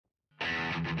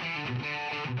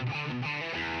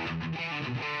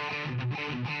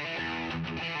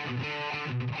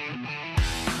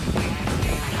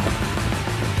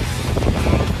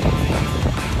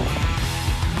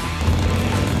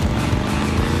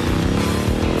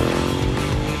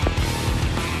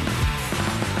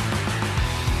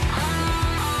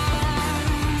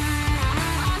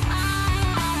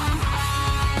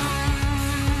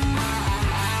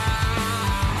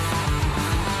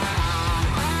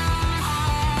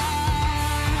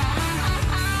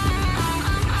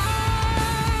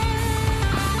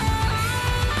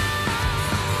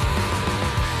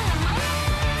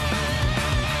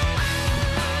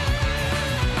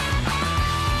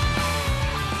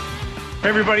Hey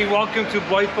everybody, welcome to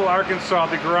Blytheville, Arkansas,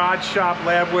 the Garage Shop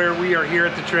LabWare. We are here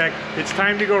at the track. It's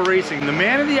time to go racing. The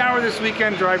man of the hour this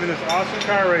weekend driving this awesome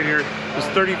car right here is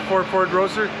 34 Ford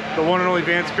Roadster, the one and only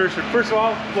Vance Kershner. First of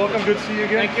all, welcome, good to see you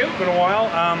again. Thank you. It's been a while.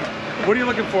 What are you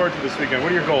looking forward to this weekend?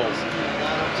 What are your goals?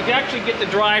 To actually get to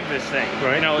drive this thing,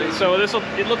 right? You know, so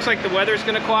it looks like the weather's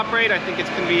going to cooperate. I think it's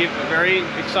going to be very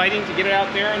exciting to get it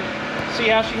out there and see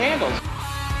how she handles.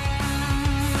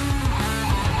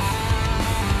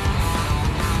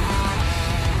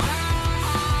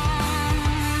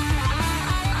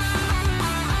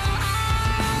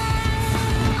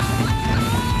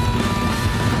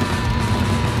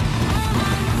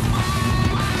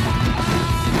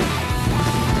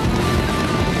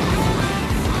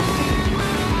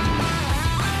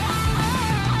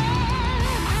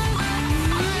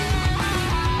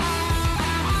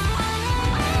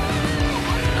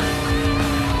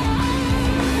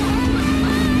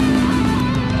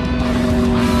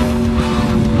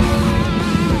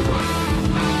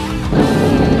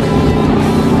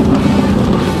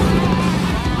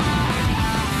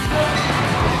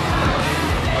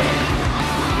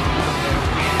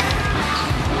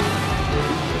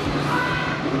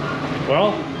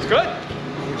 Well, it's good.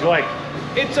 What'd you like?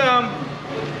 It's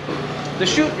the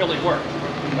chute really worked.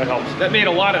 That helps. That made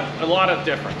a lot of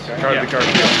difference. The car.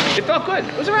 It felt good.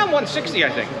 It was around 160, I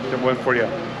think. 140. Yeah.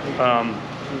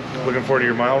 Looking forward to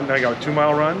your mile. Now you got 2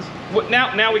 mile runs.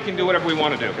 Now we can do whatever we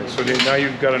want to do. Okay, so now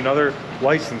you've got another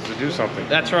license to do something.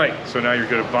 That's right. So now you're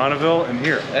good at Bonneville and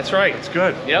here. That's right. It's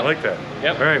good. Yep. I like that.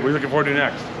 Yep. All right, what are you looking forward to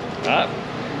next?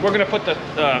 We're going to put the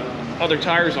other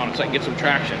tires on it so I can get some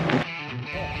traction.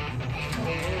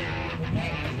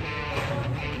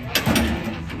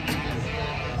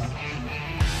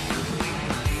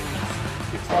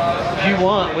 If you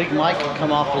want, we might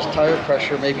come off this tire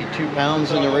pressure maybe 2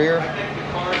 pounds in the rear.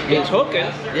 It's hooking.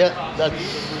 Yeah, I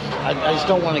just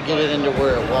don't want to get it into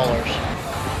where it wallers.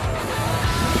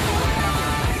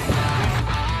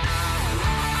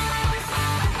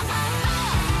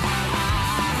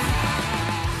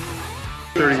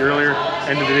 Earlier,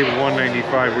 ended the day with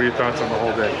 195. What are your thoughts on the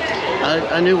whole day?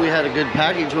 I knew we had a good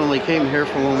package when we came here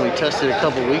from when we tested a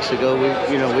couple weeks ago. We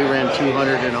ran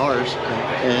 200 in ours,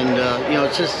 and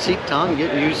it's just seek time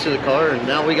getting used to the car. And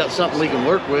now we got something we can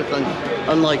work with. And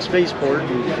unlike Spaceport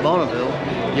and Bonneville,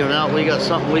 now we got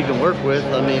something we can work with.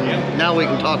 I mean, now we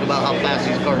can talk about how fast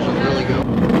these cars will really go.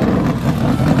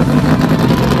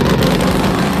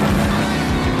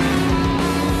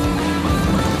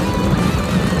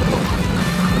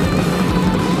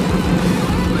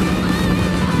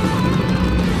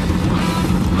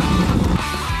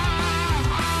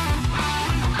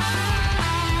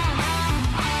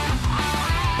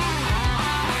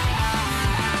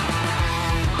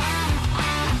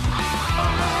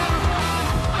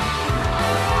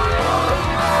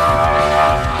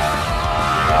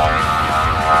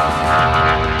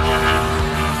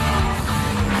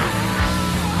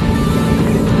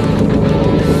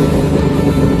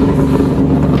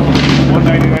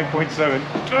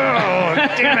 Oh,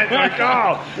 damn it!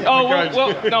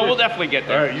 We'll definitely get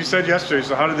there. All right, you said yesterday.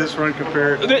 So how did this run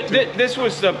compare? This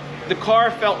was the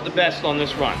car felt the best on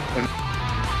this run.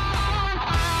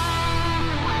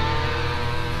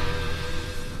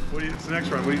 What's the next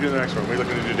run? What do you do the next run? What are you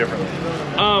looking to do differently?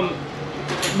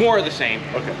 More of the same.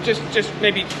 Okay. Just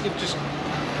maybe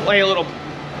play a little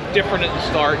different at the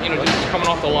start. Just coming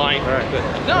off the line. All right. But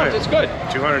no, all right. It's good.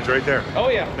 200's right there. Oh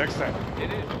yeah. Next time.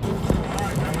 It is.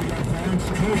 Vance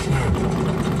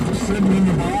Kershner, sitting in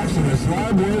the box in his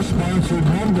LabWare sponsored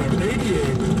number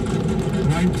 88,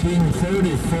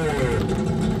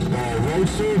 1934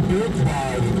 Roadster, built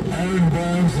by Aaron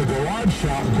Brown's The Garage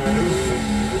Shop Boys.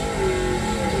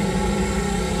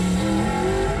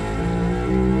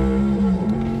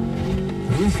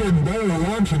 He's getting better at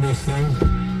launching this thing.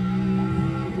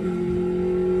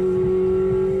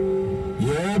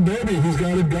 Yeah, baby, he's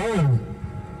got it going.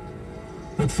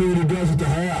 Let's see what he does at the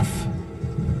half.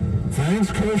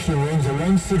 Vance Kershner runs a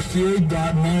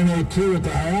 168.982 at the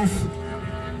half.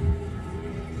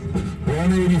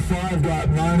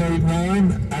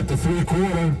 185.989 at the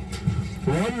 3/4.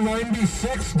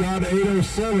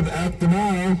 196.807 at the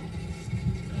mile.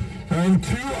 And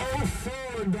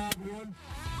 204.1.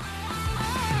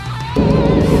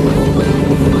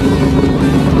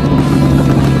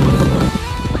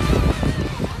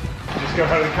 Just got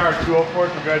out of the car, 204.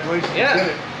 Congratulations. Yeah. You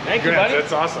did it. Thank you, buddy.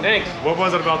 That's awesome. Thanks. What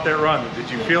was it about that run?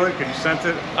 Did you feel it? Could you sense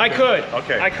it? I could.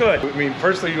 Okay. I could. I mean,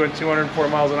 personally, you went 204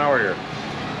 miles an hour here.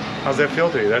 How's that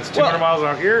feel to you? That's 200 miles an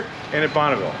hour here and at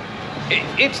Bonneville.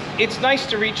 It's nice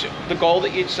to reach the goal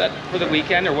that you set for the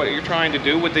weekend, or what you're trying to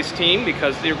do with this team,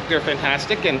 because they're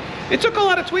fantastic, and it took a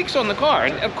lot of tweaks on the car,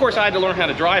 and of course I had to learn how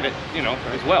to drive it, you know,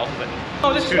 as well.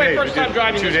 But this is my first time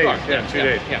driving this car. Yeah, 2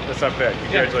 days. Yeah. That's not bad.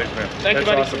 Congratulations, man. Thank you,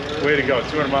 buddy. That's awesome. Way to go.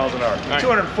 200 miles an hour. Right.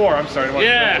 204. I'm sorry.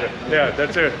 Yeah. Yeah,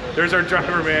 that's it. There's our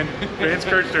driver, man. Vance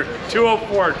Kershner.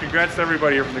 204. Congrats to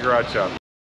everybody here from the garage shop.